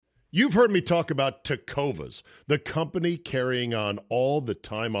You've heard me talk about Tecovas, the company carrying on all the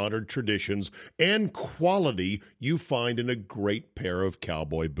time-honored traditions and quality you find in a great pair of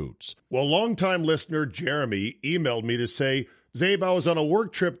cowboy boots. Well, longtime listener Jeremy emailed me to say, Zabe, I was on a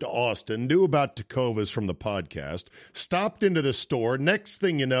work trip to Austin, knew about Tecovas from the podcast, stopped into the store. Next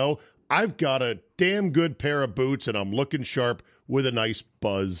thing you know, I've got a damn good pair of boots and I'm looking sharp with a nice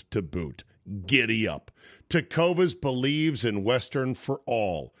buzz to boot. Giddy up. Tecovas believes in Western for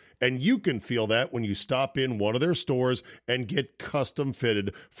all, and you can feel that when you stop in one of their stores and get custom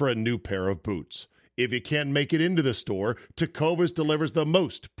fitted for a new pair of boots. If you can't make it into the store, Tecovas delivers the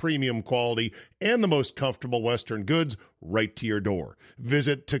most premium quality and the most comfortable Western goods right to your door.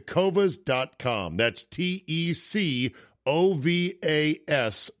 Visit tecovas.com. That's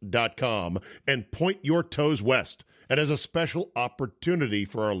TECOVAS.com and point your toes west. And as a special opportunity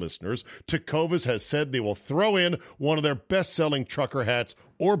for our listeners, Tecovas has said they will throw in one of their best-selling trucker hats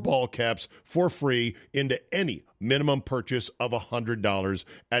or ball caps for free into any minimum purchase of $100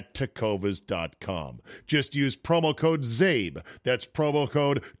 at tecovas.com. Just use promo code ZABE. That's promo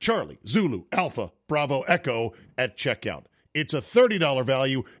code Charlie, Zulu, Alpha, Bravo, Echo at checkout. It's a $30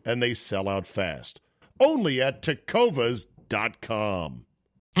 value, and they sell out fast. Only at tecovas.com.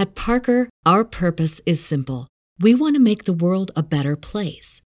 At Parker, our purpose is simple. We want to make the world a better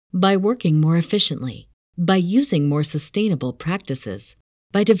place by working more efficiently, by using more sustainable practices,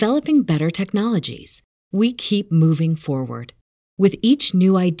 by developing better technologies. We keep moving forward. With each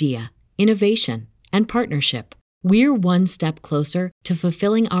new idea, innovation, and partnership, we're one step closer to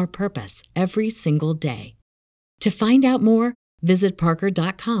fulfilling our purpose every single day. To find out more, visit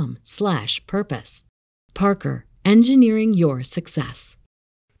parker.com/purpose. Parker, engineering your success.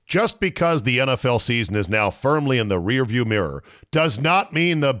 Just because the NFL season is now firmly in the rearview mirror does not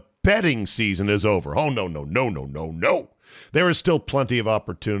mean the betting season is over. Oh, no, no, no, no, no, no. There is still plenty of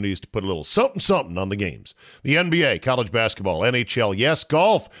opportunities to put a little something on the games. The NBA, college basketball, NHL, yes,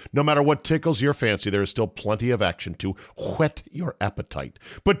 golf. No matter what tickles your fancy, there is still plenty of action to whet your appetite.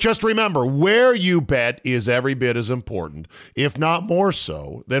 But just remember, where you bet is every bit as important, if not more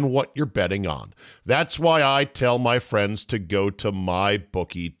so, than what you're betting on. That's why I tell my friends to go to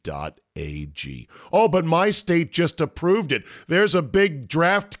mybookie.ag. Oh, but my state just approved it. There's a big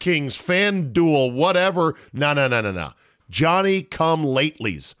DraftKings, FanDuel, whatever. No. Johnny come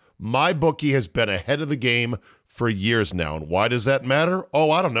latelys. MyBookie has been ahead of the game for years now. And why does that matter?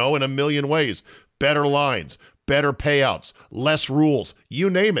 Oh, I don't know, in a million ways. Better lines, better payouts, less rules, you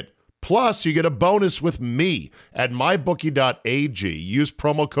name it. Plus, you get a bonus with me at mybookie.ag. Use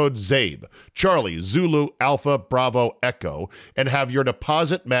promo code ZABE, Charlie, Zulu, Alpha, Bravo, Echo, and have your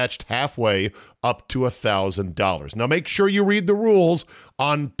deposit matched halfway up to $1,000. Now, make sure you read the rules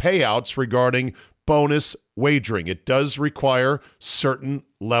on payouts regarding bonus wagering. It does require certain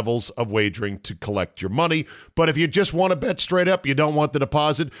levels of wagering to collect your money, but if you just want to bet straight up, you don't want the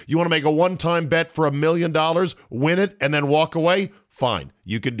deposit, you want to make a one-time bet for $1 million, win it, and then walk away, fine.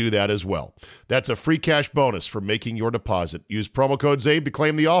 You can do that as well. That's a free cash bonus for making your deposit. Use promo code ZABE to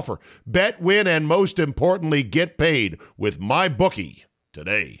claim the offer. Bet, win, and most importantly, get paid with MyBookie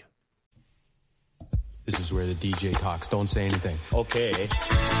today. This is where the DJ talks. Don't say anything.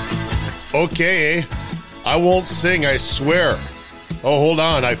 Okay, I won't sing, I swear. Oh, hold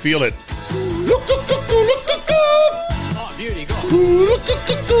on, I feel it. Oh, beauty, go.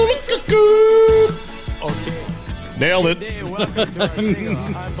 Okay. Nailed it.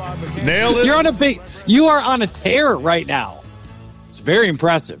 Nailed it. You are on a tear right now. It's very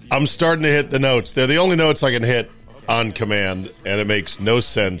impressive. I'm starting to hit the notes. They're the only notes I can hit on command, and it makes no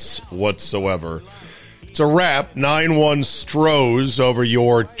sense whatsoever. It's a wrap. 9-1 Stros over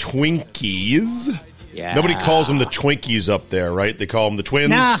your Twinkies. Yeah. Nobody calls them the Twinkies up there, right? They call them the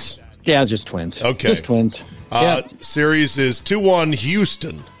Twins? Nah. Yeah, just Twins. Okay. Just Twins. Series is 2-1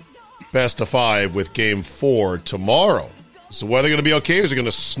 Houston. Best of 5 with Game 4 tomorrow. Is the weather going to be okay, or is it going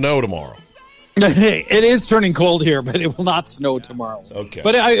to snow tomorrow? It is turning cold here, but it will not snow tomorrow. Okay.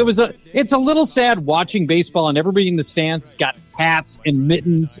 But it's a little sad watching baseball, and everybody in the stands has got hats and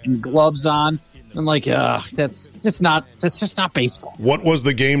mittens and gloves on. I'm like, that's just not baseball. What was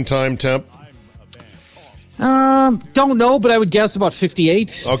the game time temp? Don't know, but I would guess about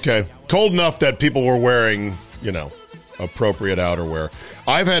 58. Okay. Cold enough that people were wearing, appropriate outerwear.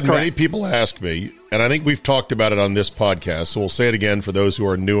 I've had many people ask me, and I think we've talked about it on this podcast, so we'll say it again for those who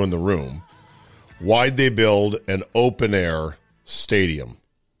are new in the room. Why'd they build an open-air stadium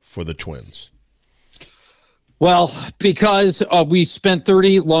for the Twins? Well, because we spent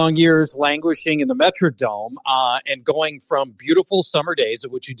 30 long years languishing in the Metrodome and going from beautiful summer days,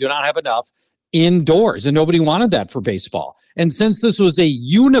 of which we do not have enough, indoors, and nobody wanted that for baseball. And since this was a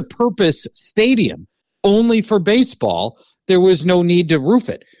unipurpose stadium only for baseball, there was no need to roof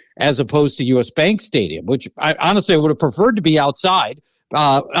it, as opposed to U.S. Bank Stadium, which I honestly would have preferred to be outside,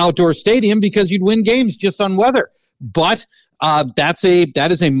 outdoor stadium, because you'd win games just on weather. But that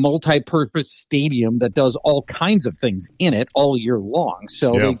is a multi-purpose stadium that does all kinds of things in it all year long.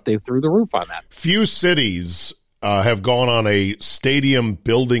 So they threw the roof on that. Few cities have gone on a stadium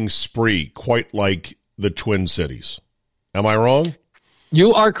building spree quite like the Twin Cities. Am I wrong?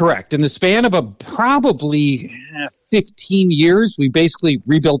 You are correct. In the span of probably 15 years, we basically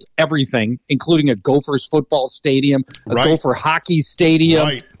rebuilt everything, including a Gophers football stadium, a Gopher hockey stadium.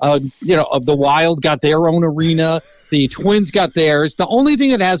 Right. The Wild got their own arena. The Twins got theirs. The only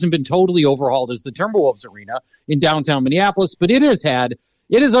thing that hasn't been totally overhauled is the Timberwolves arena in downtown Minneapolis, but it has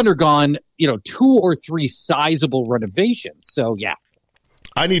undergone 2 or 3 sizable renovations. So yeah,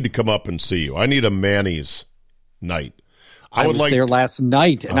 I need to come up and see you. I need a Manny's night. I was there last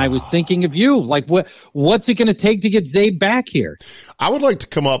night, and I was thinking of you. Like, what's it going to take to get Zabe back here? I would like to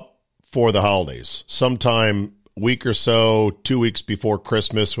come up for the holidays, sometime week or so, 2 weeks before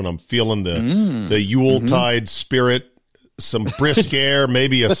Christmas, when I'm feeling the Yuletide spirit, some brisk air,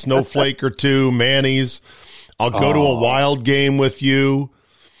 maybe a snowflake or two, Manny's. I'll go to a Wild game with you,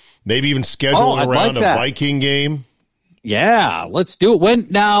 maybe even schedule around a Viking game. Yeah, let's do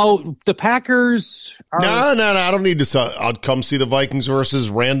it. Now the Packers are... No, I don't need to. I'll come see the Vikings versus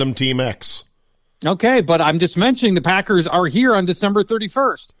random team X. Okay, but I'm just mentioning the Packers are here on December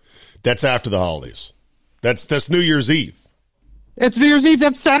 31st. That's after the holidays. That's New Year's Eve. It's New Year's Eve.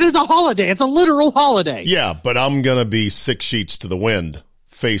 That is a holiday. It's a literal holiday. Yeah, but I'm going to be 6 sheets to the wind,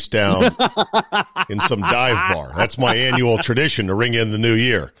 face down in some dive bar. That's my annual tradition to ring in the new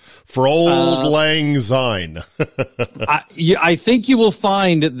year for old Lang Syne. I think you will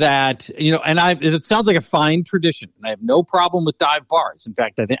find that, it sounds like a fine tradition, and I have no problem with dive bars. In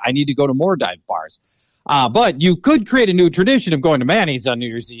fact, I think I need to go to more dive bars. But you could create a new tradition of going to Manny's on New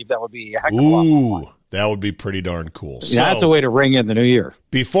Year's Eve. That would be a heck of a lot more fun. That would be pretty darn cool. Yeah, that's a way to ring in the new year.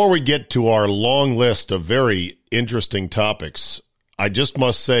 Before we get to our long list of very interesting topics, I just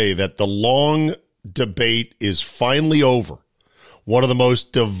must say that the long debate is finally over. One of the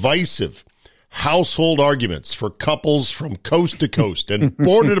most divisive household arguments for couples from coast to coast and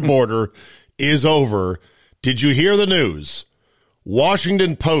border to border is over. Did you hear the news?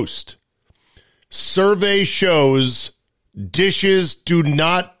 Washington Post survey shows dishes do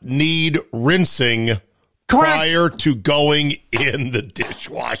not need rinsing prior to going in the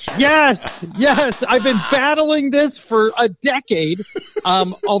dishwasher. Yes. I've been battling this for a decade,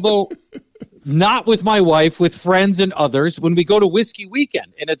 although not with my wife, with friends and others. When we go to Whiskey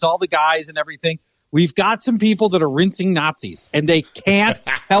Weekend and it's all the guys and everything, we've got some people that are rinsing Nazis, and they can't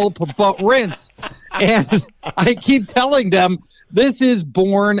help but rinse. And I keep telling them, this is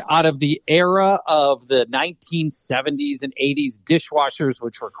born out of the era of the 1970s and 80s dishwashers,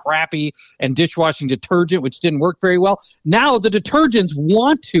 which were crappy, and dishwashing detergent, which didn't work very well. Now the detergents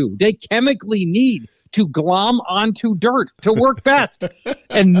they chemically need to glom onto dirt to work best.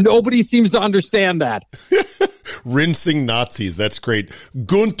 And nobody seems to understand that. Rinsing Nazis. That's great.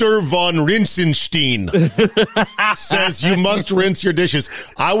 Gunther von Rinsenstein says you must rinse your dishes.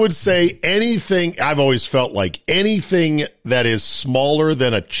 I would say anything, I've always felt like anything that is smaller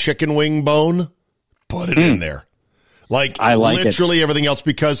than a chicken wing bone, put it in there. I like literally everything else,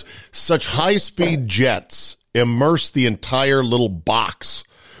 because such high-speed jets immerse the entire little box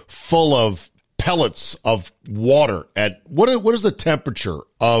full of pellets of water at what is the temperature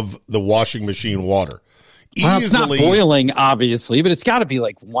of the washing machine water? Well, it's not boiling, obviously, but it's got to be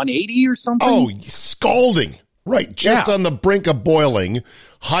like 180 or something. Oh, scalding. Right. Just on the brink of boiling.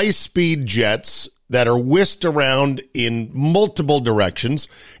 High-speed jets that are whisked around in multiple directions.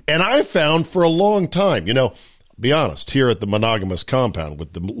 And I found for a long time, be honest, here at the monogamous compound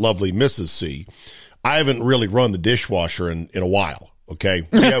with the lovely Mrs. C, I haven't really run the dishwasher in a while. Okay,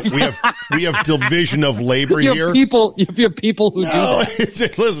 we have division of labor here. You have people who do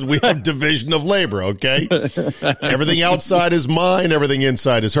that. Listen, we have division of labor. Okay, everything outside is mine, everything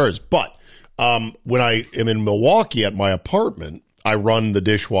inside is hers. But when I am in Milwaukee at my apartment, I run the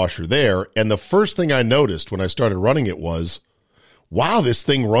dishwasher there, and the first thing I noticed when I started running it was, wow, this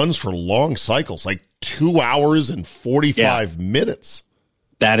thing runs for long cycles, like 2 hours and 45 minutes.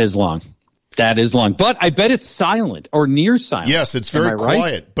 That is long. But I bet it's silent or near silent. Yes, it's very quiet.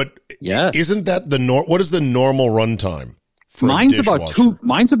 Right? But isn't that what is the normal runtime? Mine's about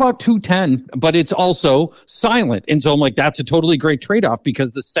 210, but it's also silent. And so I'm like, that's a totally great trade-off,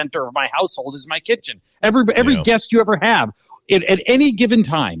 because the center of my household is my kitchen. Every guest you ever have at any given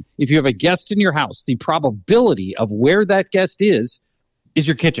time, if you have a guest in your house, the probability of where that guest is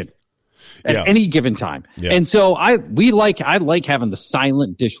your kitchen at any given time. Yeah. And so I like having the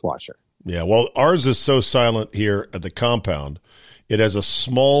silent dishwasher. Yeah, well, ours is so silent here at the compound. It has a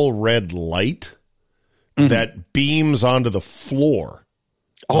small red light that beams onto the floor.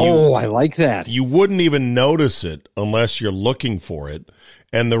 I like that. You wouldn't even notice it unless you're looking for it.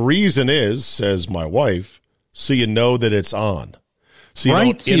 And the reason is, says my wife, so you know that it's on. So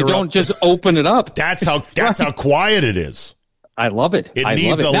you don't just open it up. That's how quiet it is. I love it. It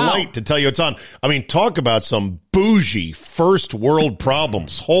needs a light to tell you it's on. I mean, talk about some bougie first world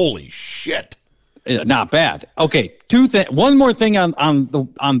problems. Holy shit. Not bad. Okay, one more thing on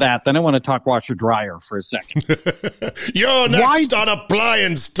that. Then I want to talk washer dryer for a second. You're next on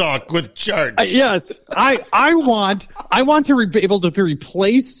Appliance Talk with Church. Yes, I want to be able to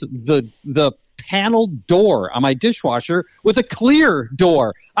replace the panel door on my dishwasher with a clear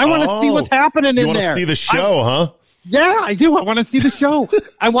door. I want to see what's happening in there. You want to see the show, huh? Yeah, I do. I want to see the show.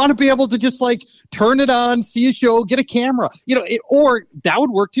 I want to be able to just turn it on, see a show, get a camera. Or that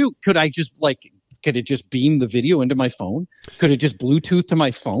would work too. Could it just beam the video into my phone? Could it just Bluetooth to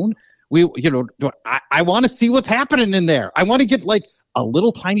my phone? I want to see what's happening in there. I want to get a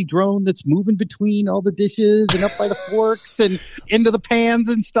little tiny drone that's moving between all the dishes and up by the forks and into the pans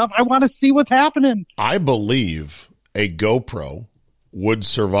and stuff. I want to see what's happening. I believe a GoPro would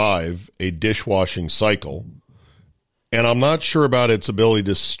survive a dishwashing cycle. And I'm not sure about its ability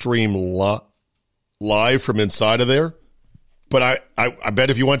to stream live from inside of there. But I bet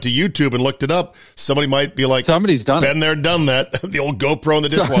if you went to YouTube and looked it up, somebody might be like, somebody's done been there, done that. The old GoPro in the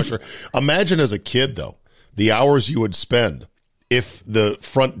dishwasher. Imagine as a kid, though, the hours you would spend if the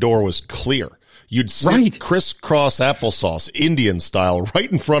front door was clear. You'd sit crisscross applesauce, Indian style, right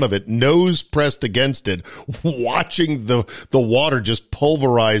in front of it, nose pressed against it, watching the water just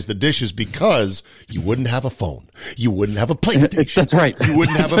pulverize the dishes because you wouldn't have a phone. You wouldn't have a PlayStation. That's right. You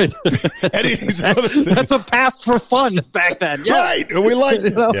wouldn't have any of these other things. That's a past for fun back then. Yeah. Right. We liked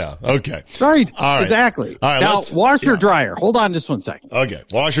it. Yeah. Okay. Right. All right. Exactly. All right. Now, washer dryer. Hold on just 1 second. Okay.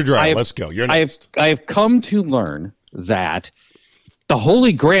 Washer dryer. Let's go. You're next. I have come to learn that the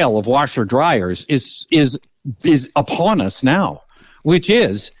holy grail of washer dryers is upon us now, which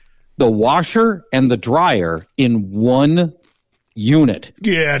is the washer and the dryer in one unit.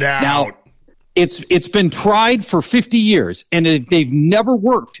 Get out. Now, it's been tried for 50 years, and they've never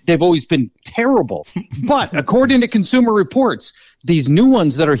worked. They've always been terrible. But according to Consumer Reports, these new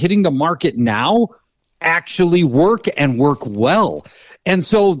ones that are hitting the market now actually work and work well. And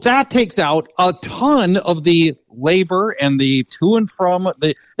so that takes out a ton of the labor and the to and from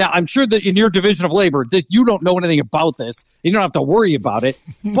the. Now, I'm sure that in your division of labor, that you don't know anything about this. You don't have to worry about it.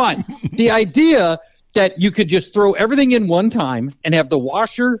 But the idea that you could just throw everything in one time and have the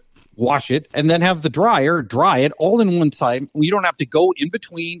washer wash it and then have the dryer dry it all in one time. You don't have to go in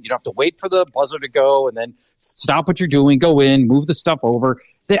between. You don't have to wait for the buzzer to go and then stop what you're doing, go in, move the stuff over.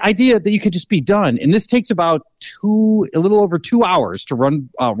 The idea that you could just be done, and this takes about a little over 2 hours to run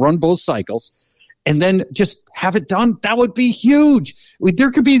both cycles, and then just have it done. That would be huge. We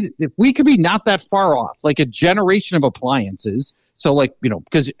could be not that far off, like a generation of appliances. So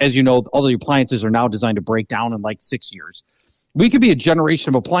because as you know, all the appliances are now designed to break down in 6 years. We could be a generation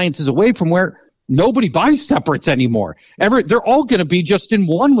of appliances away from where nobody buys separates anymore. They're all going to be just in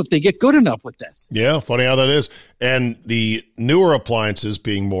one if they get good enough with this. Yeah, funny how that is. And the newer appliances,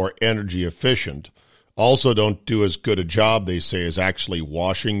 being more energy efficient, also don't do as good a job, they say, as actually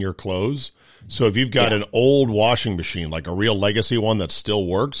washing your clothes. So if you've got an old washing machine, like a real legacy one that still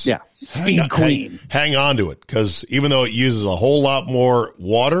works, Speed Queen. Hang on to it, because even though it uses a whole lot more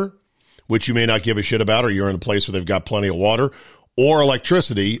water, which you may not give a shit about, or you're in a place where they've got plenty of water, or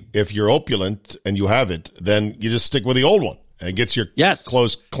electricity, if you're opulent and you have it, then you just stick with the old one. And it gets your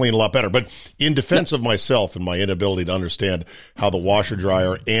clothes clean a lot better. But in defense of myself and my inability to understand how the washer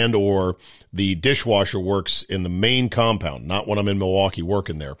dryer and or the dishwasher works in the main compound, not when I'm in Milwaukee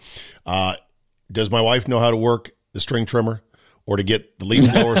working there, does my wife know how to work the string trimmer? Or to get the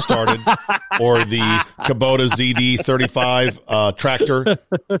leaf blower started, or the Kubota ZD35 tractor,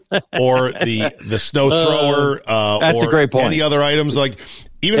 or the snow thrower, that's or a great point. Any other items.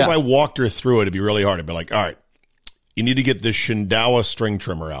 Even if I walked her through it, it'd be really hard. I'd be like, all right, you need to get the Shindawa string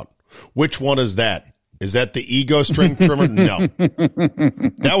trimmer out. Which one is that? Is that the Ego string trimmer? No.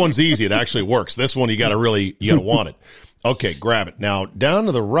 That one's easy. It actually works. This one, you got to want it. Okay, grab it. Now, down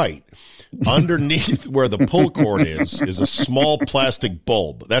to the right, underneath where the pull cord is a small plastic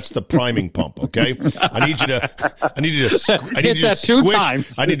bulb. That's the priming pump, okay? I need you to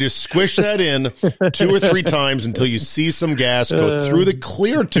squish that in 2 or 3 times until you see some gas go through the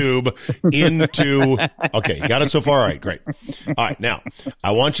clear tube into, okay, you got it so far? All right, great. All right, now,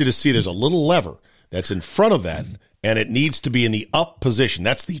 I want you to see there's a little lever that's in front of that, and it needs to be in the up position.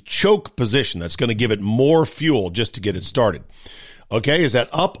 That's the choke position. That's going to give it more fuel just to get it started. Okay, is that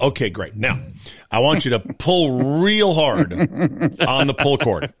up? Okay, great. Now, I want you to pull real hard on the pull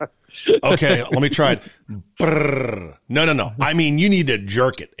cord. Okay, let me try it. Brrr. No. I mean, you need to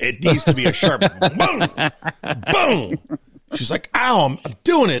jerk it. It needs to be a sharp boom, boom. She's like, ow, I'm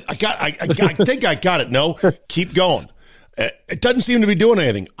doing it. I think I got it. No, keep going. It doesn't seem to be doing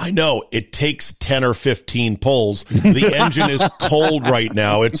anything. I know it takes 10 or 15 pulls. The engine is cold right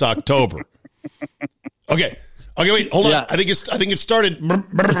now. It's October. Okay, wait, hold on. I think it started.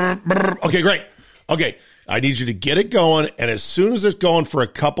 Okay, great. Okay, I need you to get it going, and as soon as it's going for a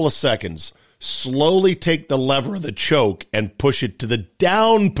couple of seconds, slowly take the lever of the choke and push it to the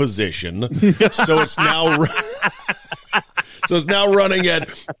down position. So it's now running at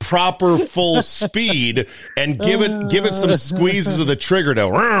proper full speed, and give it some squeezes of the trigger to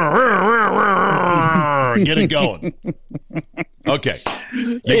get it going. Okay.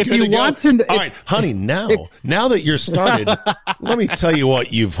 All right, honey, now that you're started, let me tell you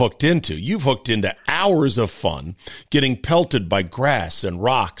what you've hooked into. You've hooked into hours of fun getting pelted by grass and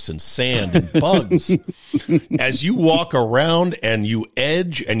rocks and sand and bugs. As you walk around and you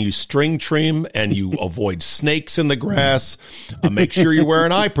edge and you string trim and you avoid snakes in the grass, make sure you wear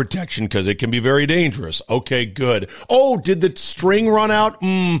an eye protection because it can be very dangerous. Okay, good. Oh, did the string run out?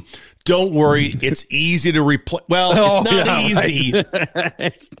 Don't worry, it's easy to replace. Well, it's not easy. Right.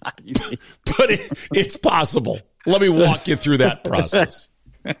 It's not easy. But it's possible. Let me walk you through that process.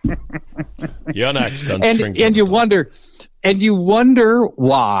 You're next on String and you wonder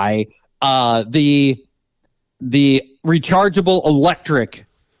why the rechargeable electric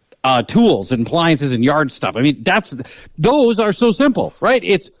tools and appliances and yard stuff. I mean, those are so simple, right?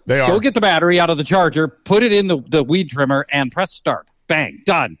 Go get the battery out of the charger, put it in the weed trimmer, and press start. Bang,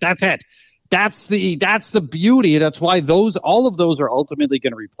 done. That's it. That's the beauty. That's why all of those are ultimately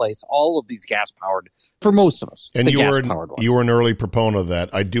going to replace all of these gas powered for most of us. And you were an early proponent of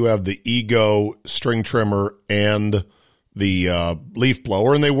that. I do have the Ego string trimmer and the leaf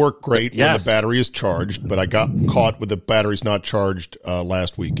blower, and they work great when the battery is charged. But I got caught with the batteries not charged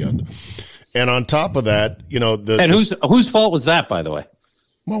last weekend. And on top of that, whose fault was that, by the way?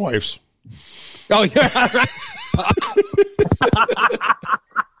 My wife's. Oh yeah.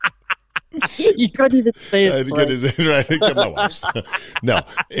 You couldn't even say it. I think my wife's. No,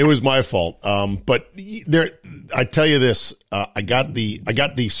 it was my fault. But I tell you this, I got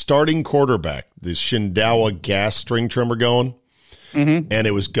the starting quarterback, the Shindawa gas string trimmer going, and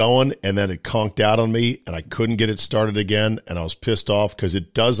it was going, and then it conked out on me, and I couldn't get it started again, and I was pissed off because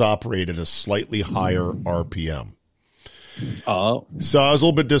it does operate at a slightly higher RPM. Oh, so I was a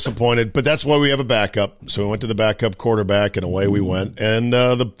little bit disappointed, but that's why we have a backup. So we went to the backup quarterback, and away we went. And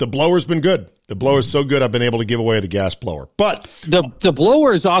the blower's been good. The blower's so good, I've been able to give away the gas blower. But the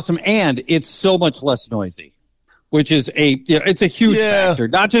blower is awesome, and it's so much less noisy, which is it's a huge factor.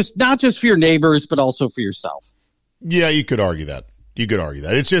 Not just for your neighbors, but also for yourself. Yeah, you could argue that.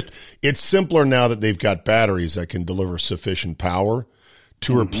 It's simpler now that they've got batteries that can deliver sufficient power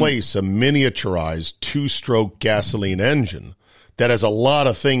to replace a miniaturized 2-stroke gasoline engine that has a lot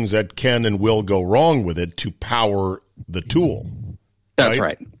of things that can and will go wrong with it to power the tool. That's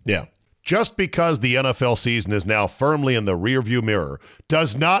right. Yeah. Just because the NFL season is now firmly in the rearview mirror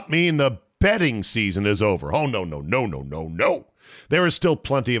does not mean the betting season is over. Oh, no. There is still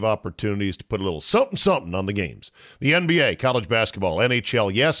plenty of opportunities to put a little something on the games. The NBA, college basketball,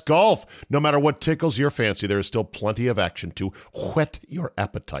 NHL, yes, golf. No matter what tickles your fancy, there is still plenty of action to whet your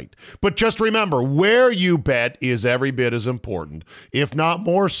appetite. But just remember, where you bet is every bit as important, if not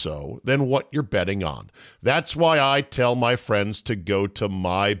more so, than what you're betting on. That's why I tell my friends to go to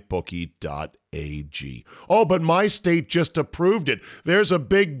mybookie.ag. Oh, but my state just approved it. There's a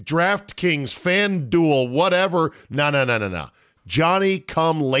big DraftKings FanDuel, whatever. No.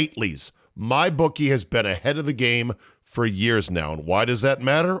 Johnny-come-latelys. MyBookie has been ahead of the game for years now. And why does that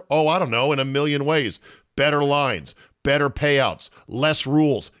matter? Oh, I don't know, in a million ways. Better lines, better payouts, less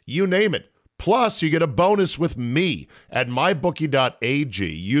rules, you name it. Plus, you get a bonus with me at mybookie.ag.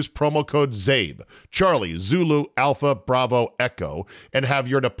 Use promo code ZABE, Charlie, Zulu, Alpha, Bravo, Echo, and have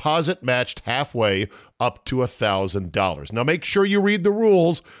your deposit matched halfway up to $1,000. Now, make sure you read the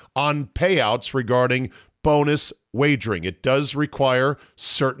rules on payouts regarding bonus wagering. It does require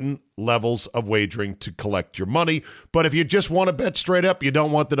certain levels of wagering to collect your money. But if you just want to bet straight up, you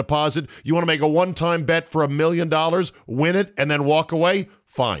don't want the deposit, you want to make a one-time bet for $1 million, win it, and then walk away,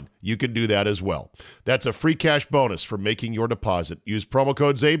 fine. You can do that as well. That's a free cash bonus for making your deposit. Use promo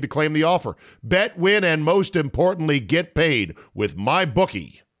code ZABE to claim the offer. Bet, win, and most importantly, get paid with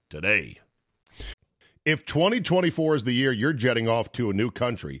MyBookie today. If 2024 is the year you're jetting off to a new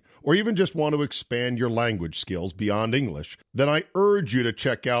country, or even just want to expand your language skills beyond English, then I urge you to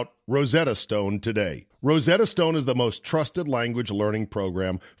check out Rosetta Stone today. Rosetta Stone is the most trusted language learning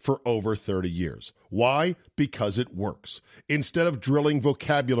program for over 30 years. Why? Because it works. Instead of drilling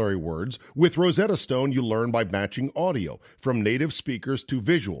vocabulary words, with Rosetta Stone you learn by matching audio, from native speakers to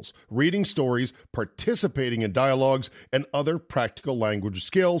visuals, reading stories, participating in dialogues, and other practical language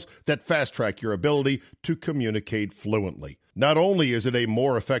skills that fast-track your ability to communicate fluently. Not only is it a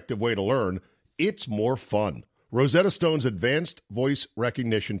more effective way to learn, it's more fun. Rosetta Stone's advanced voice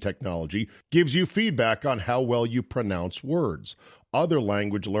recognition technology gives you feedback on how well you pronounce words. Other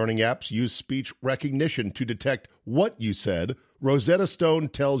language learning apps use speech recognition to detect what you said. Rosetta Stone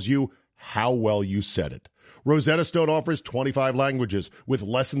tells you how well you said it. Rosetta Stone offers 25 languages with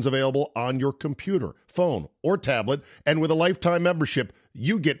lessons available on your computer, phone, or tablet, and with a lifetime membership,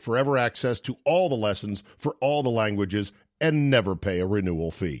 you get forever access to all the lessons for all the languages and never pay a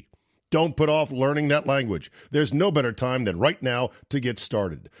renewal fee. Don't put off learning that language. There's no better time than right now to get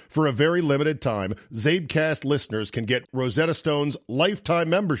started. For a very limited time, Zabecast listeners can get Rosetta Stone's lifetime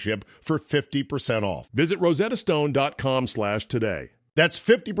membership for 50% off. Visit rosettastone.com/today. That's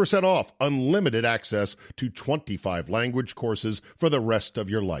 50% off unlimited access to 25 language courses for the rest of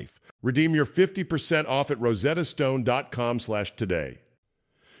your life. Redeem your 50% off at rosettastone.com/today.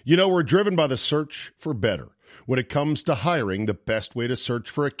 You know, we're driven by the search for better. When it comes to hiring, the best way to search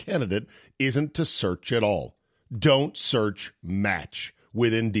for a candidate isn't to search at all. Don't search, match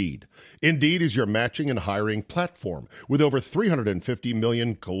with Indeed. Indeed is your matching and hiring platform with over 350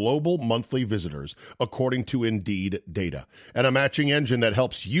 million global monthly visitors, according to Indeed data, and a matching engine that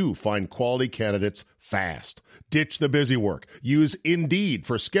helps you find quality candidates fast. Ditch the busy work. Use Indeed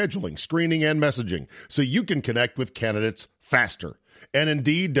for scheduling, screening, and messaging so you can connect with candidates faster. And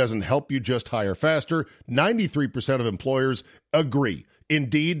Indeed doesn't help you just hire faster. 93% of employers agree.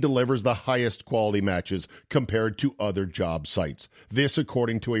 Indeed delivers the highest quality matches compared to other job sites. This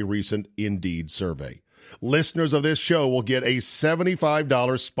according to a recent Indeed survey. Listeners of this show will get a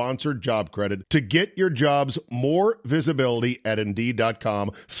 $75 sponsored job credit to get your jobs more visibility at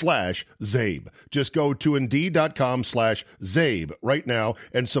Indeed.com/Zabe. Just go to Indeed.com/Zabe right now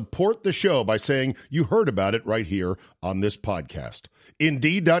and support the show by saying you heard about it right here on this podcast.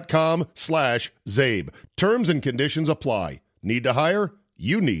 Indeed.com/Zabe. Terms and conditions apply. Need to hire?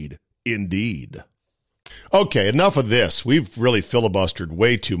 You need Indeed. Okay, enough of this. We've really filibustered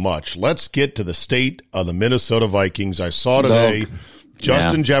way too much. Let's get to the state of the Minnesota Vikings. I saw today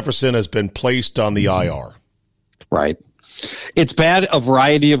Justin Jefferson has been placed on the IR. Right. It's bad a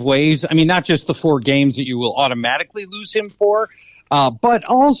variety of ways. I mean, not just the 4 games that you will automatically lose him for, but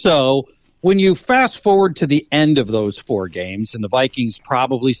also when you fast forward to the end of those 4 games, and the Vikings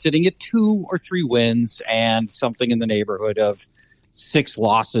probably sitting at 2 or 3 wins and something in the neighborhood of 6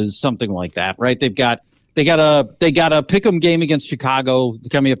 losses, something like that, right? They got a pick'em game against Chicago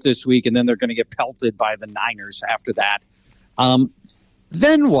coming up this week, and then they're going to get pelted by the Niners after that.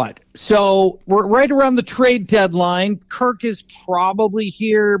 Then what? So we're right around the trade deadline. Kirk is probably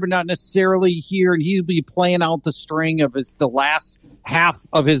here, but not necessarily here, and he'll be playing out the string of the last half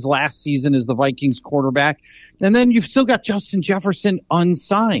of his last season as the Vikings quarterback. And then you've still got Justin Jefferson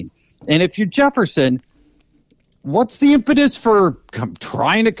unsigned. And if you're Jefferson, what's the impetus for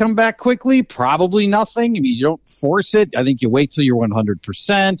trying to come back quickly? Probably nothing. I mean, you don't force it. I think you wait till you're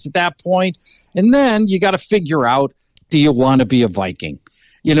 100% at that point. And then you got to figure out, do you want to be a Viking?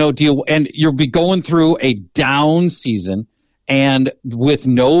 You know, and you'll be going through a down season and with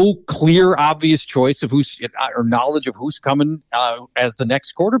no clear, obvious choice of or knowledge of who's coming as the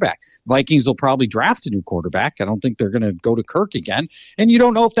next quarterback. Vikings will probably draft a new quarterback. I don't think they're going to go to Kirk again. And you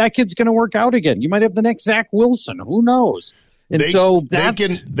don't know if that kid's going to work out again. You might have the next Zach Wilson. Who knows? And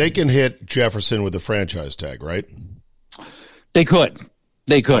they can hit Jefferson with the franchise tag, right? They could.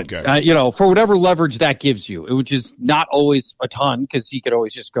 Okay. For whatever leverage that gives you, which is not always a ton, because he could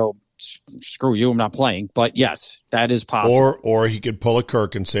always just go, screw you, I'm not playing. But yes, that is possible. Or he could pull a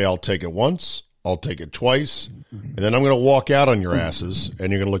Kirk and say, I'll take it once, I'll take it twice, and then I'm going to walk out on your asses,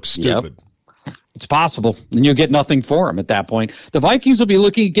 and you're going to look stupid. Yep. It's possible. And you'll get nothing for him at that point. The Vikings will be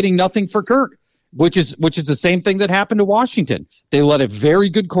looking at getting nothing for Kirk. which is the same thing that happened to Washington. They let a very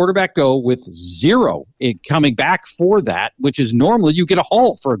good quarterback go with zero coming back for that, which is normally you get a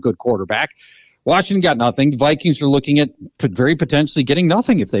haul for a good quarterback. Washington got nothing. The Vikings are looking at very potentially getting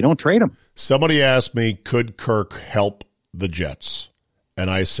nothing if they don't trade him. Somebody asked me, could Kirk help the Jets? And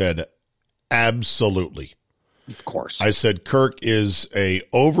I said, absolutely. Of course. I said Kirk is a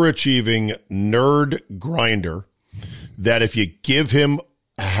overachieving nerd grinder that if you give him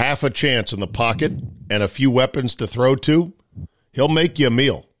half a chance in the pocket and a few weapons to throw to, he'll make you a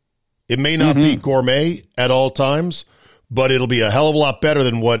meal. It may not be gourmet at all times, but it'll be a hell of a lot better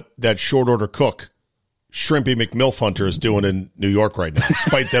than what that short order cook, Shrimpy McMilfunter, is doing in New York right now,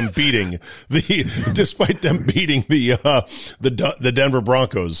 despite them beating the Denver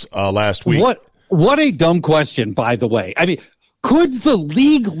Broncos last week. What a dumb question, by the way. I mean, could the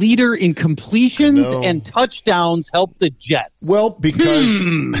league leader in completions and touchdowns help the Jets? Well,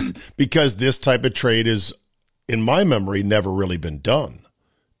 because this type of trade is, in my memory, never really been done.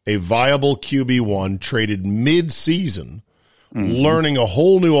 A viable QB1 traded mid-season, learning a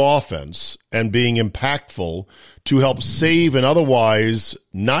whole new offense and being impactful to help save an otherwise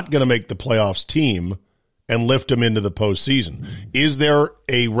not going to make the playoffs team and lift them into the postseason. Is there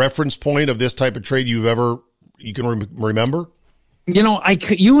a reference point of this type of trade you can remember? You know,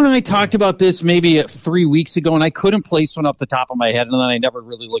 you and I talked about this maybe 3 weeks ago, and I couldn't place one off the top of my head, and then I never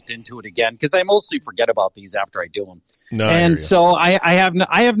really looked into it again because I mostly forget about these after I do them. So I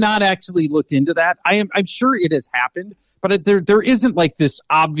have not actually looked into that. I'm sure it has happened, but there isn't like this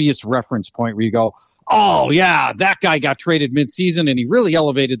obvious reference point where you go, oh yeah, that guy got traded midseason and he really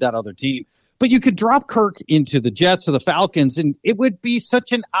elevated that other team. But you could drop Kirk into the Jets or the Falcons, and it would be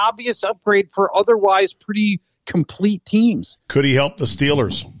such an obvious upgrade for otherwise pretty complete teams. Could he help the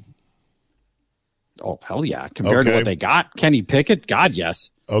Steelers? Oh, hell yeah. Compared to what they got, Kenny Pickett, God,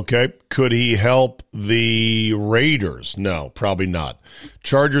 yes. Okay. Could he help the Raiders? No, probably not.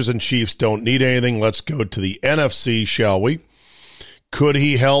 Chargers and Chiefs don't need anything. Let's go to the NFC, shall we? Could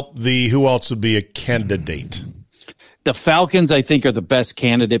he help who else would be a candidate? The Falcons, I think, are the best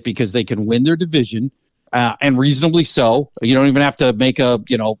candidate because they can win their division, and reasonably so. You don't even have to make a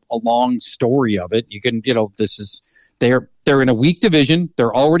long story of it. You can, they're in a weak division.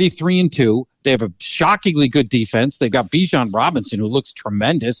 They're already 3-2. They have a shockingly good defense. They've got Bijan Robinson, who looks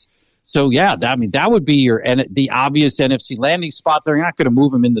tremendous. So yeah, that would be the obvious NFC landing spot. They're not going to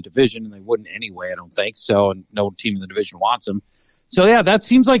move him in the division, and they wouldn't anyway, I don't think so. And no team in the division wants him. So, yeah, that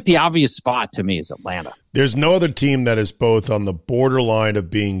seems like the obvious spot to me is Atlanta. There's no other team that is both on the borderline of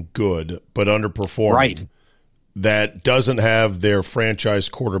being good but underperforming that doesn't have their franchise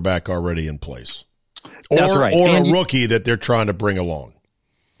quarterback already in place. Or a rookie that they're trying to bring along.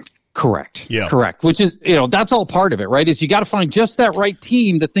 Correct. Yeah. Correct. Which is, that's all part of it, right? Is you got to find just that right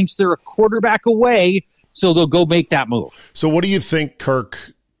team that thinks they're a quarterback away, so they'll go make that move. So what do you think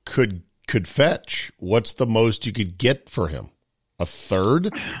Kirk could fetch? What's the most you could get for him? A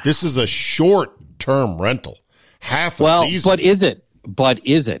third? This is a short-term rental. Half a season. But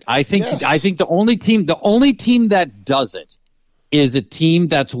is it? I think the only team that does it is a team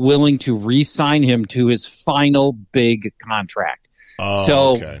that's willing to re-sign him to his final big contract.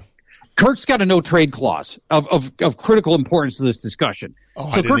 Okay. Kirk's got a no-trade clause of critical importance to this discussion.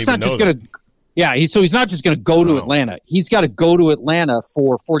 So Kirk's not just going to he's not just going to go to Atlanta. He's got to go to Atlanta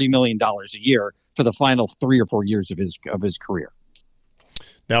for $40 million a year for the final 3 or 4 years of his career.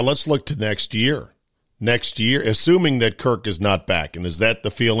 Now let's look to next year. Next year, assuming that Kirk is not back, and is that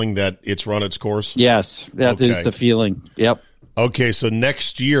the feeling that it's run its course? Yes, that is the feeling. Yep. Okay, so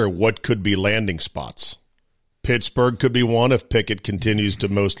next year, what could be landing spots? Pittsburgh could be one if Pickett continues to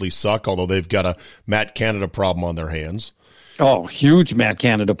mostly suck, although they've got a Matt Canada problem on their hands. Oh, huge Matt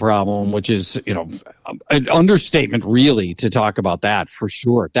Canada problem, which is, an understatement, really, to talk about that for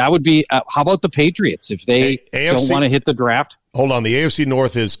sure. That would be, how about the Patriots if they don't want to hit the draft? Hold on. The AFC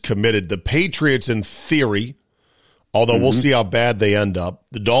North is committed. The Patriots, in theory, although we'll see how bad they end up.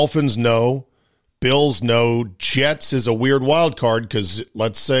 The Dolphins, no. Bills, no. Jets is a weird wild card because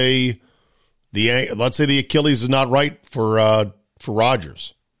let's say the Achilles is not right for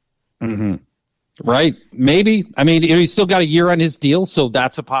Rodgers. Mm-hmm. Right. Maybe. I mean, he's still got a year on his deal, so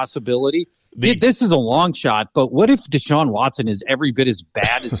that's a possibility. This is a long shot, but what if Deshaun Watson is every bit as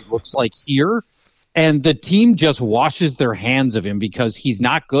bad as he looks like here, and the team just washes their hands of him because he's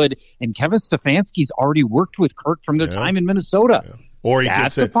not good, and Kevin Stefanski's already worked with Kirk from their time in Minnesota? Yeah. Or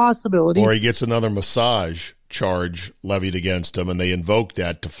that's a possibility. Or he gets another massage charge levied against him, and they invoke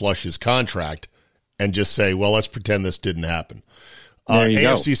that to flush his contract and just say, well, let's pretend this didn't happen.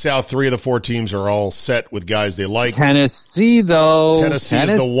 AFC South, 3 of the 4 teams are all set with guys they like. Tennessee is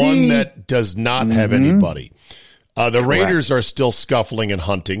the one that does not have anybody. The Correct. Raiders are still scuffling and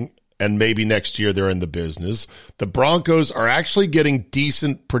hunting, and maybe next year they're in the business. The Broncos are actually getting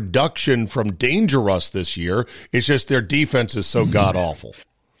decent production from Dangerous this year. It's just their defense is so god-awful.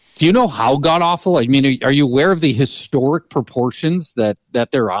 Do you know how god-awful? I mean, are you aware of the historic proportions that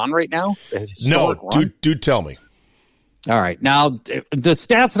they're on right now? No, do tell me. All right. Now, the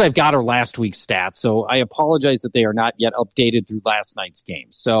stats that I've got are last week's stats, so I apologize that they are not yet updated through last night's game.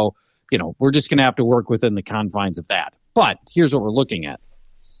 So, we're just going to have to work within the confines of that. But here's what we're looking at.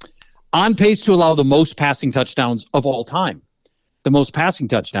 On pace to allow the most passing touchdowns of all time. The most passing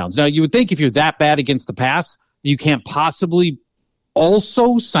touchdowns. Now, you would think if you're that bad against the pass, you can't possibly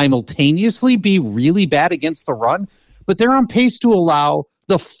also simultaneously be really bad against the run, but they're on pace to allow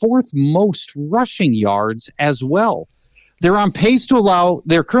the 4th most rushing yards as well. They're on pace to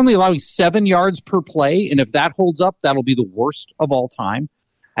they're currently allowing 7 yards per play, and if that holds up, that'll be the worst of all time.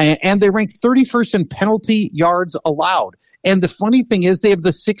 And they rank 31st in penalty yards allowed. And the funny thing is they have the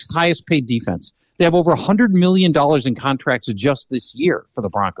 6th highest paid defense. They have over $100 million in contracts just this year for the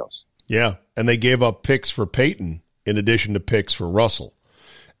Broncos. Yeah, and they gave up picks for Peyton in addition to picks for Russell.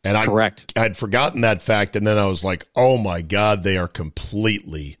 And Correct. I'd forgotten that fact, and then I was like, oh my God, they are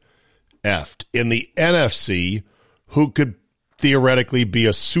completely effed. In the NFC, who could theoretically be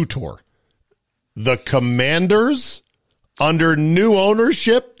a suitor? The Commanders, under new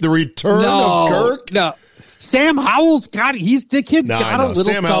ownership, the return of Kirk? No. Sam Howell's got it. The kid's got a little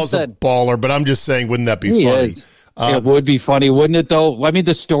Sam Howell's a baller, but I'm just saying, wouldn't that be funny? Is. It would be funny, wouldn't it, though? I mean,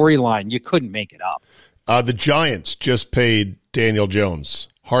 the storyline, you couldn't make it up. The Giants just paid Daniel Jones.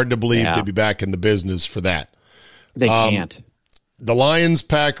 Hard to believe they'd be back in the business for that. They can't. The Lions,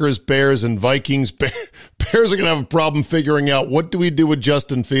 Packers, Bears, and Vikings. Bears are going to have a problem figuring out what do we do with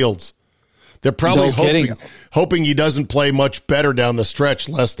Justin Fields. They're probably hoping he doesn't play much better down the stretch,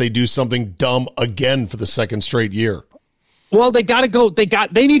 lest they do something dumb again for the 2nd straight year. Well, they got to go.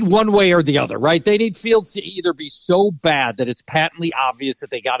 They need one way or the other, right? They need Fields to either be so bad that it's patently obvious that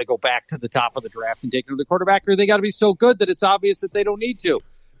they got to go back to the top of the draft and take another quarterback, or they got to be so good that it's obvious that they don't need to.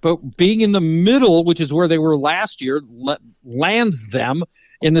 But being in the middle, which is where they were last year, lands them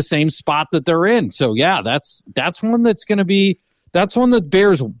in the same spot that they're in. So yeah, that's one that's going to be. That's one that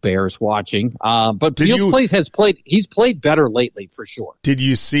Bears watching. But Fields he's played better lately for sure. Did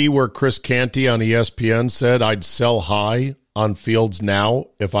you see where Chris Canty on ESPN said I'd sell high on Fields now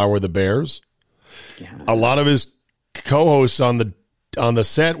if I were the Bears? Yeah. A lot of his co-hosts on the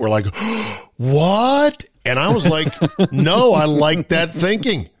set were like, what? And I was like, no, I like that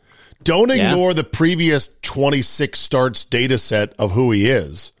thinking. Don't ignore the previous 26 starts data set of who he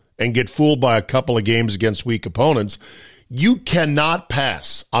is and get fooled by a couple of games against weak opponents. You cannot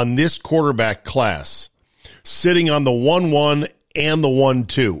pass on this quarterback class sitting on the 1-1 and the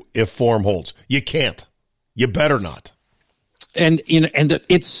 1-2 if form holds. You can't. You better not. And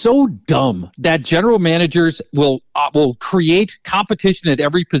it's so dumb that general managers will create competition at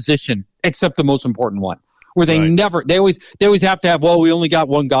every position except the most important one. Where they always have to have, well, we only got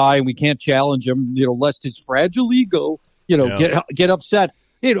one guy and we can't challenge him, lest his fragile ego, get upset.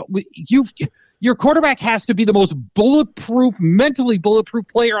 Your quarterback has to be the most mentally bulletproof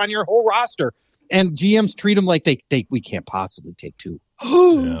player on your whole roster. And GMs treat him like we can't possibly take 2.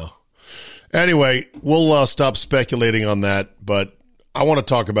 Yeah. Anyway, we'll stop speculating on that, but I want to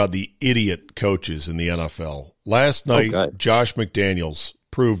talk about the idiot coaches in the NFL. Last night, Josh McDaniels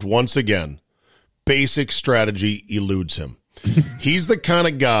proved once again basic strategy eludes him. He's the kind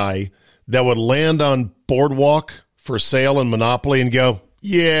of guy that would land on Boardwalk, For Sale, and Monopoly and go,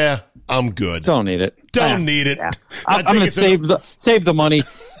 yeah, I'm good. Don't need it. Don't need it. Yeah. I'm going to save the money.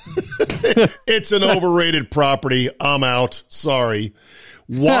 It's an overrated property. I'm out. Sorry.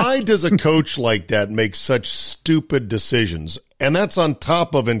 Why does a coach like that make such stupid decisions? And that's on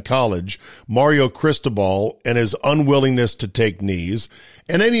top of, in college, Mario Cristobal and his unwillingness to take knees,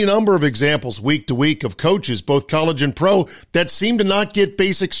 and any number of examples week to week of coaches, both college and pro, that seem to not get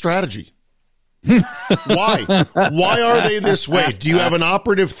basic strategy. Why? Why are they this way? Do you have an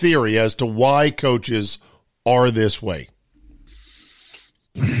operative theory as to why coaches are this way?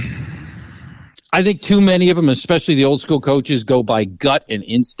 I think too many of them, especially the old school coaches, go by gut and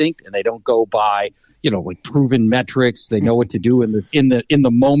instinct, and they don't go by, like proven metrics. They know what to do in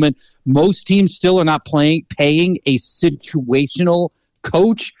the moment. Most teams still are not paying a situational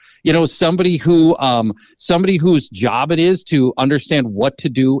coach. Somebody whose job it is to understand what to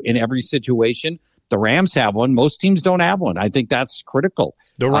do in every situation. The Rams have one. Most teams don't have one. I think that's critical.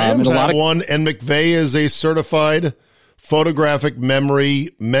 The Rams have one, and McVay is a certified photographic memory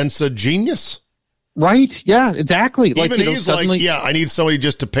Mensa genius. Right? Yeah, exactly. Even he's suddenly, like, yeah, I need somebody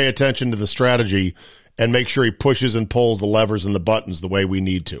just to pay attention to the strategy and make sure he pushes and pulls the levers and the buttons the way we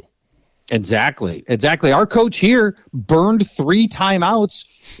need to. Exactly. Our coach here burned 3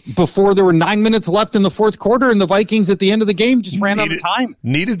 timeouts before there were 9 minutes left in the fourth quarter, and the Vikings at the end of the game just ran out of time.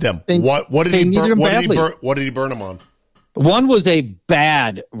 Needed them. What did he burn? What did he burn them on? One was a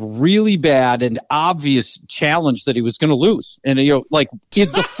bad, really bad, and obvious challenge that he was going to lose. And,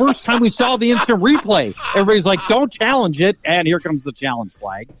 the first time we saw the instant replay, everybody's like, don't challenge it. And here comes the challenge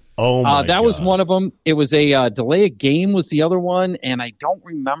flag. Oh, my that God. was one of them. It was a delay a game was the other one. And I don't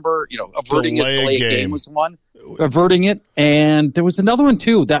remember, averting it. Delay a game was one. Averting it. And there was another one,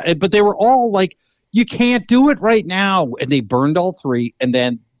 too. But they were all like, you can't do it right now. And they burned all 3. And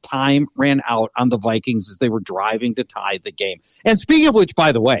then time ran out on the Vikings as they were driving to tie the game. And speaking of which,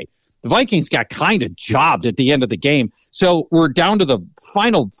 by the way, the Vikings got kind of jobbed at the end of the game. So we're down to the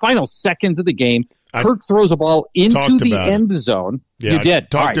final seconds of the game. Kirk throws a ball into the end zone. Yeah, you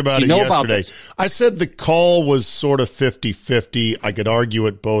did. Talked about it yesterday. I said the call was sort of 50-50. I could argue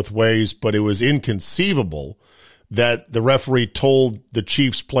it both ways, but it was inconceivable that the referee told the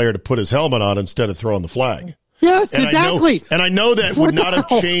Chiefs player to put his helmet on instead of throwing the flag. Yes, exactly. I know that would not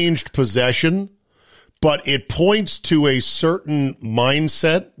have changed possession, but it points to a certain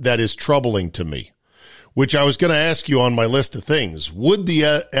mindset that is troubling to me, which I was going to ask you on my list of things. Would the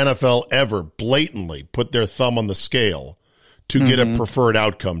NFL ever blatantly put their thumb on the scale to get a preferred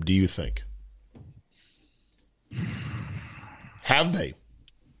outcome, do you think? Have they?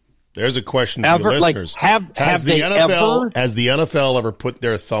 There's a question for your listeners. Has the NFL ever put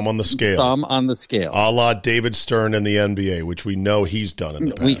their thumb on the scale? Thumb on the scale. A la David Stern in the NBA, which we know he's done in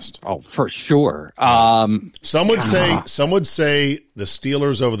the past. For sure. Some would say the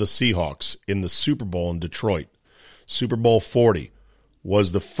Steelers over the Seahawks in the Super Bowl in Detroit, Super Bowl 40,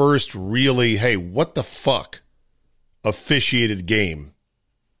 was the first really, hey, what the fuck, officiated game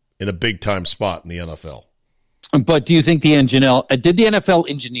in a big-time spot in the NFL. But do you think did the NFL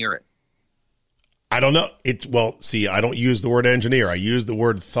engineer it? I don't know. I don't use the word engineer. I use the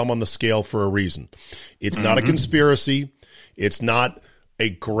word thumb on the scale for a reason. It's not a conspiracy. It's not a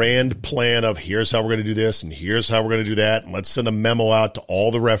grand plan of here's how we're going to do this and here's how we're going to do that, and let's send a memo out to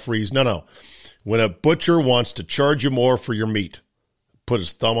all the referees. No. When a butcher wants to charge you more for your meat, put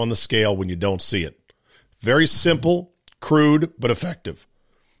his thumb on the scale when you don't see it. Very simple, crude, but effective.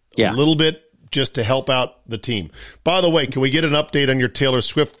 Yeah. A little bit just to help out the team. By the way, can we get an update on your Taylor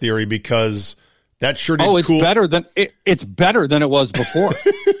Swift theory? Because that sure did it's better than it was before.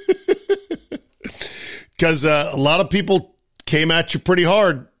 Because a lot of people came at you pretty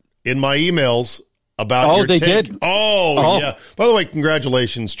hard in my emails about your take. Did? Oh, yeah. By the way,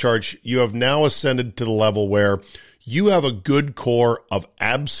 congratulations, Charge. You have now ascended to the level where you have a good core of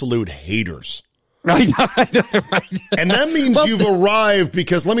absolute haters. Right. And that means you've arrived,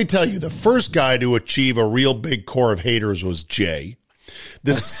 because let me tell you, the first guy to achieve a real big core of haters was Jay.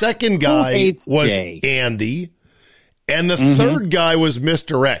 The second guy was Jay? Andy. And the third guy was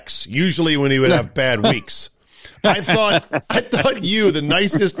Mr. X, usually when he would have bad weeks. I thought you, the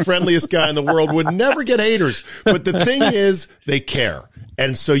nicest, friendliest guy in the world, would never get haters. But the thing is, they care.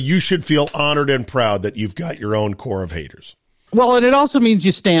 And so you should feel honored and proud that you've got your own core of haters. Well, and it also means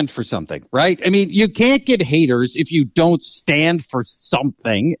you stand for something, right? I mean, you can't get haters if you don't stand for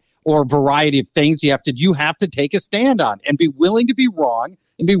something or a variety of things you have to take a stand on and be willing to be wrong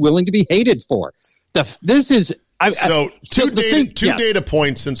and be willing to be hated for. Two data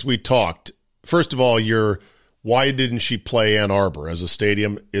points since we talked. First of all, why didn't she play Ann Arbor as a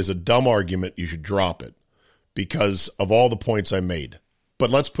stadium is a dumb argument. You should drop it because of all the points I made. But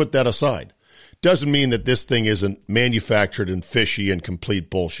let's put that aside. Doesn't mean that this thing isn't manufactured and fishy and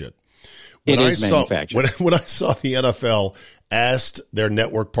complete bullshit. Manufactured. When I saw the NFL asked their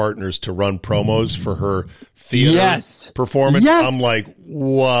network partners to run promos for her theater performance, I'm like,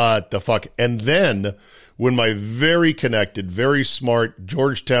 what the fuck? And then when my very connected, very smart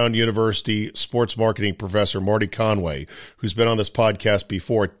Georgetown University sports marketing professor, Marty Conway, who's been on this podcast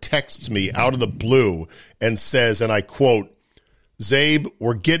before, texts me out of the blue and says, and I quote, "Zabe,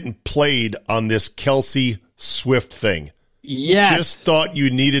 we're getting played on this Kelsey Swift thing. Yes. Just thought you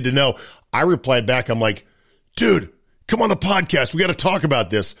needed to know." I replied back, I'm like, dude, come on the podcast. We got to talk about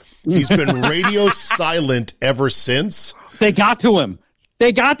this. He's been radio silent ever since. They got to him,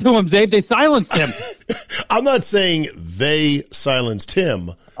 Zabe. They silenced him. I'm not saying they silenced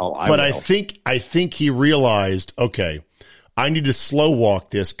him, but I think he realized, okay, I need to slow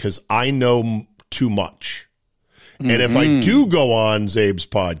walk this because I know too much. And if I do go on Zabe's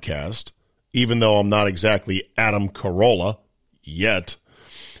podcast even though I'm not exactly Adam Carolla yet,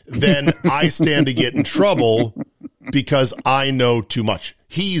 then I stand to get in trouble because I know too much.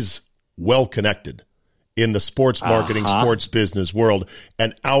 He's well connected in the sports marketing, sports business world,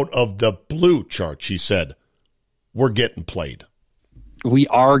 and out of the blue, Church, he said, we're getting played. We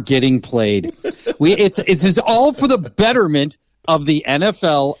are getting played. It's all for the betterment of the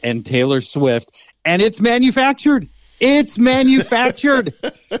NFL and Taylor Swift, and it's manufactured. It's manufactured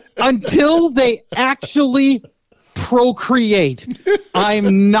until they actually procreate.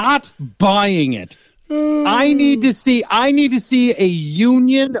 I'm not buying it. I need to see a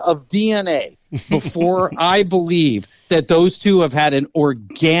union of DNA before I believe that those two have had an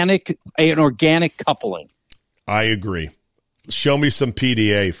organic coupling. I agree. Show me some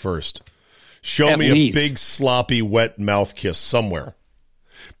PDA first. Show me a big, sloppy, wet mouth kiss somewhere.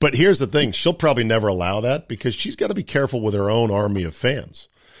 But here's the thing. She'll probably never allow that because she's got to be careful with her own army of fans.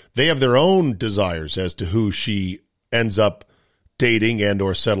 They have their own desires as to who she ends up dating and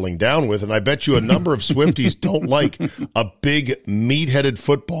or settling down with. And I bet you a number of Swifties don't like a big, meat-headed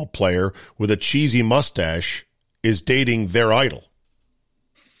football player with a cheesy mustache is dating their idol.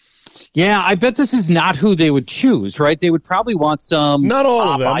 Yeah, I bet this is not who they would choose, right? They would probably want some not all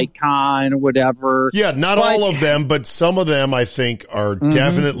of them. Icon or whatever. Yeah, not all of them, but some of them I think are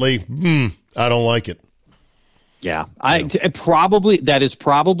definitely, I don't like it. Yeah, that is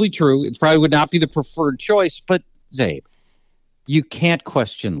probably true. It probably would not be the preferred choice, but Zabe, you can't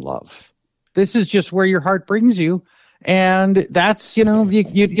question love. This is just where your heart brings you. And that's, you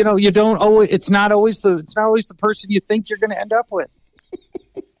don't always, it's not always the person you think you're going to end up with.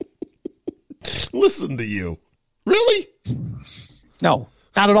 Listen to you. Really? No,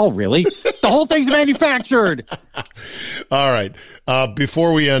 not at all, really. The whole thing's manufactured. All right.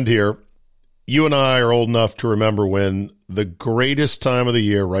 Before we end here, you and I are old enough to remember when the greatest time of the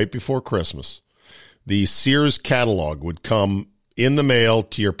year, right before Christmas, the Sears catalog would come in the mail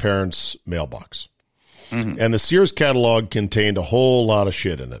to your parents' mailbox. Mm-hmm. And the Sears catalog contained a whole lot of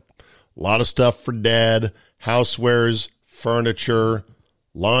shit in it. A lot of stuff for dad, housewares, furniture,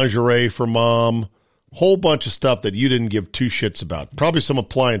 lingerie for mom, whole bunch of stuff that you didn't give two shits about. Probably some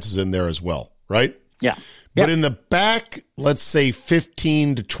appliances in there as well, right? Yeah. But in the back, let's say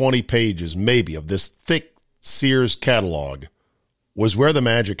 15 to 20 pages, maybe, of this thick Sears catalog was where the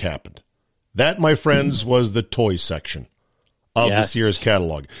magic happened. That, my friends, was the toy section of the Sears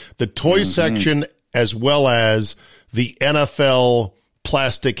catalog. The toy section, as well as the NFL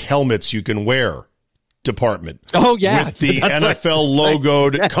plastic helmets you can wear department. Oh, yeah. With the NFL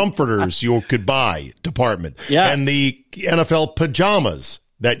logoed comforters you could buy department. Yes. And the NFL pajamas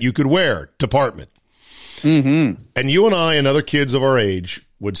that you could wear department. Mm-hmm. And you and I and other kids of our age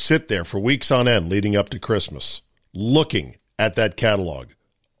would sit there for weeks on end leading up to Christmas looking at that catalog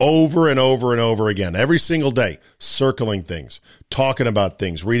over and over and over again, every single day, circling things, talking about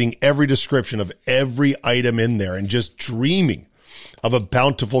things, reading every description of every item in there, and just dreaming of a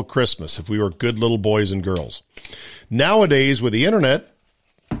bountiful Christmas if we were good little boys and girls. Nowadays, with the internet,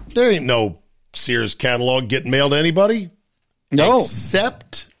 there ain't no Sears catalog getting mailed to anybody. No.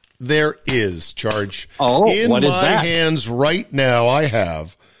 Except there is, Charge. Oh, in what is my that? hands right now, I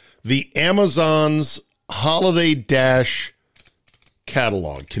have the Amazon's Holiday Dash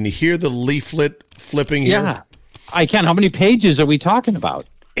catalog. Can you hear the leaflet flipping here? Yeah, I can. How many pages are we talking about?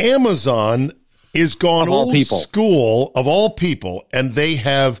 Amazon is gone old school of all people, and they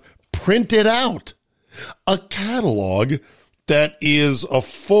have printed out a catalog that is a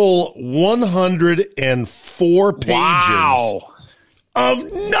full 104 pages of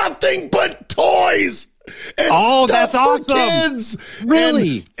nothing but toys. And that's awesome. Kids.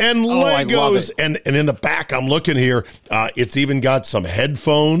 Really? And Legos. And in the back, I'm looking here, it's even got some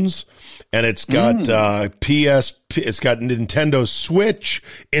headphones. And it's got it's got Nintendo Switch.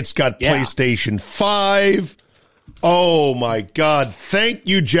 It's got PlayStation 5. Oh, my God. Thank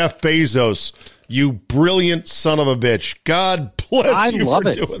you, Jeff Bezos, you brilliant son of a bitch. God bless you for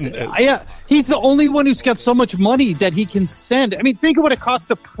doing this. Yeah, he's the only one who's got so much money that he can send. I mean, think of what it costs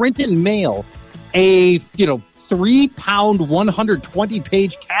to print and mail a 3-pound,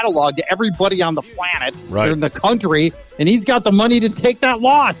 120-page catalog to everybody on the planet or in the country, and he's got the money to take that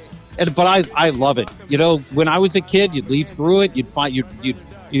loss. But I love it. When I was a kid, you'd leaf through it. You'd find you'd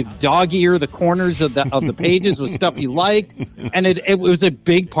dog ear the corners of the pages with stuff you liked, and it was a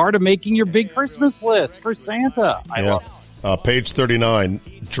big part of making your big Christmas list for Santa. I love it. Page 39,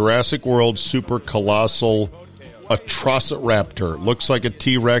 Jurassic World Super Colossal Atrociraptor. Looks like a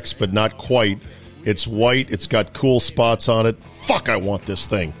T-Rex, but not quite. It's white. It's got cool spots on it. Fuck, I want this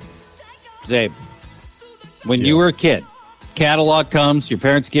thing. Zabe, when you were a kid, catalog comes, your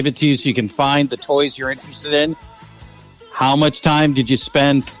parents give it to you so you can find the toys you're interested in. How much time did you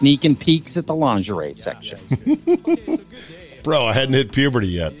spend sneaking peeks at the lingerie section? Bro, I hadn't hit puberty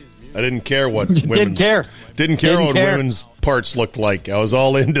yet. I didn't care what Didn't care what women's parts looked like. I was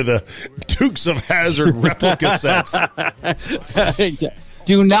all into the Dukes of Hazzard replica sets.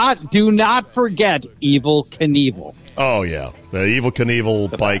 Do not forget Evel Knievel. Oh, yeah. The Evel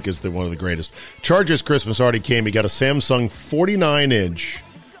Knievel bike is one of the greatest. Chargers Christmas already came. He got a Samsung 49-inch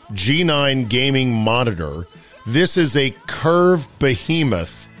G9 gaming monitor. This is a curved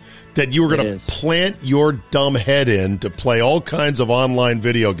behemoth that you were going to plant your dumb head in to play all kinds of online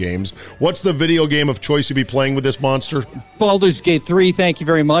video games. What's the video game of choice you'd be playing with this monster? Baldur's Gate 3, thank you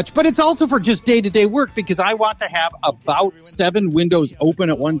very much. But it's also for just day-to-day work because I want to have about 7 windows open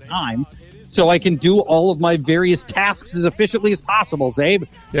at one time so I can do all of my various tasks as efficiently as possible, Zabe.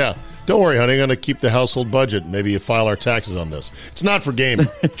 Yeah. Don't worry, honey. I'm going to keep the household budget. Maybe you file our taxes on this. It's not for gaming,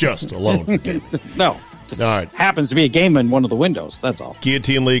 just alone for gaming. No. All right. Happens to be a game in one of the windows. That's all.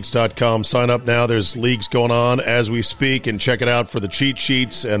 GuillotineLeagues.com. Sign up now. There's leagues going on as we speak, and check it out for the cheat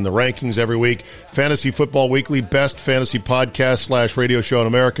sheets and the rankings every week. Fantasy Football Weekly, best fantasy podcast / radio show in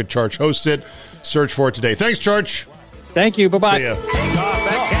America. Charge hosts it. Search for it today. Thanks, Charge. Thank you. Bye-bye. See ya.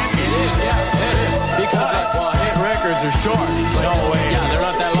 Because hit records are short. No way. Yeah, they're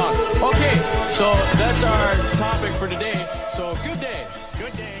not that long. Okay, so that's our topic for today. So good day.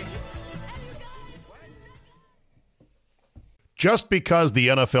 Good day. Just because the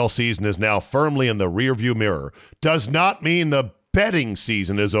NFL season is now firmly in the rearview mirror does not mean the betting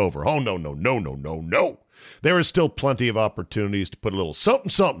season is over. Oh, no, no, no, no, no, no. There is still plenty of opportunities to put a little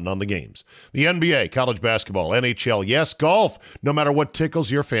something on the games. The NBA, college basketball, NHL, yes, golf. No matter what tickles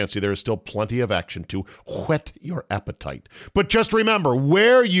your fancy, there is still plenty of action to whet your appetite. But just remember,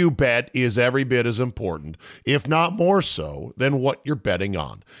 where you bet is every bit as important, if not more so, than what you're betting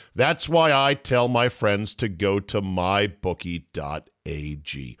on. That's why I tell my friends to go to mybookie.ag.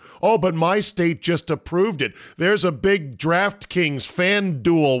 Oh, but my state just approved it. There's a big DraftKings,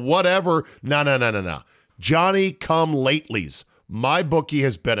 FanDuel, whatever. No. Johnny come latelys. My bookie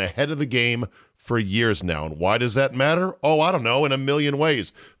has been ahead of the game for years now. And why does that matter? Oh, I don't know, in a million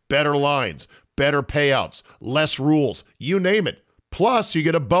ways. Better lines, better payouts, less rules, you name it. Plus, you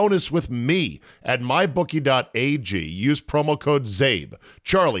get a bonus with me at mybookie.ag. Use promo code ZABE,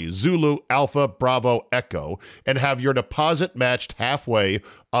 Charlie, Zulu, Alpha, Bravo, Echo, and have your deposit matched halfway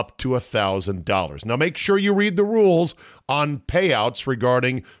up to $1,000. Now, make sure you read the rules on payouts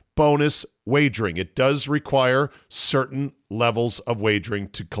regarding bonus wagering. It does require certain levels of wagering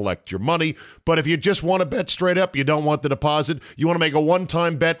to collect your money, but if you just want to bet straight up, you don't want the deposit, you want to make a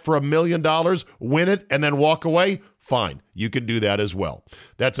one-time bet for $1 million, win it, and then walk away, fine. You can do that as well.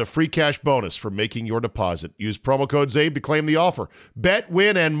 That's a free cash bonus for making your deposit. Use promo code ZABE to claim the offer. Bet,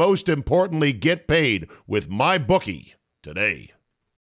 win, and most importantly, get paid with MyBookie today.